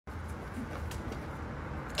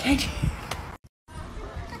Can't you?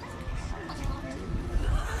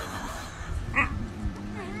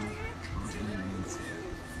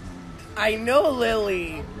 I know,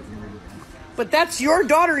 Lily. But that's your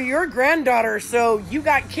daughter, your granddaughter, so you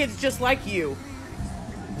got kids just like you.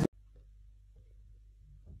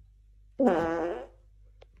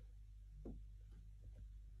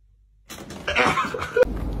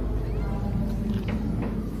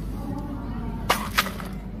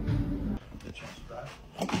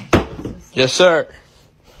 Yes, sir.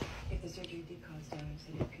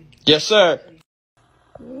 Yes, sir.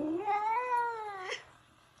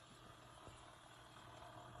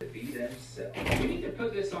 Be themselves. We need to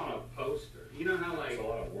put this on a poster. You know how like a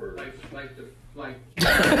lot of words. Like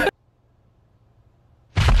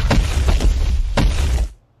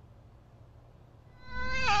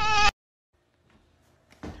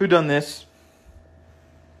Who done this?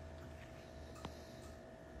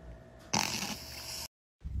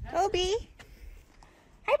 Toby.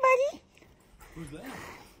 Hi, buddy. Who's that?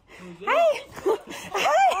 Hi.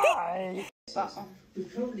 Hi.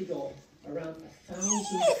 We've currently got around 1,000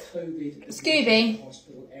 COVID Scooby.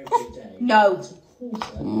 hospital every day. No.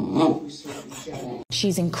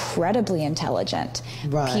 She's incredibly intelligent.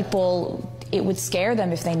 Right. People, it would scare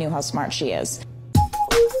them if they knew how smart she is.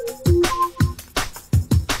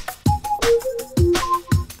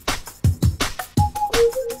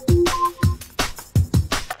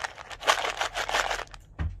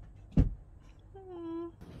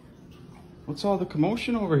 What's all the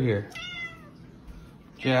commotion over here?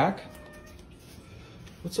 Jack?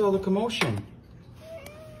 What's all the commotion?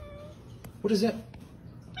 What is that?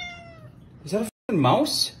 Is that a f***ing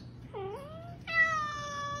mouse?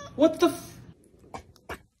 What the f-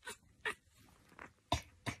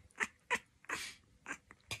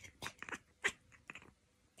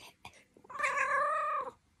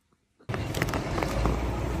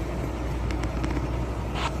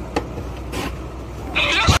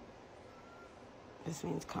 This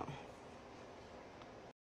means come.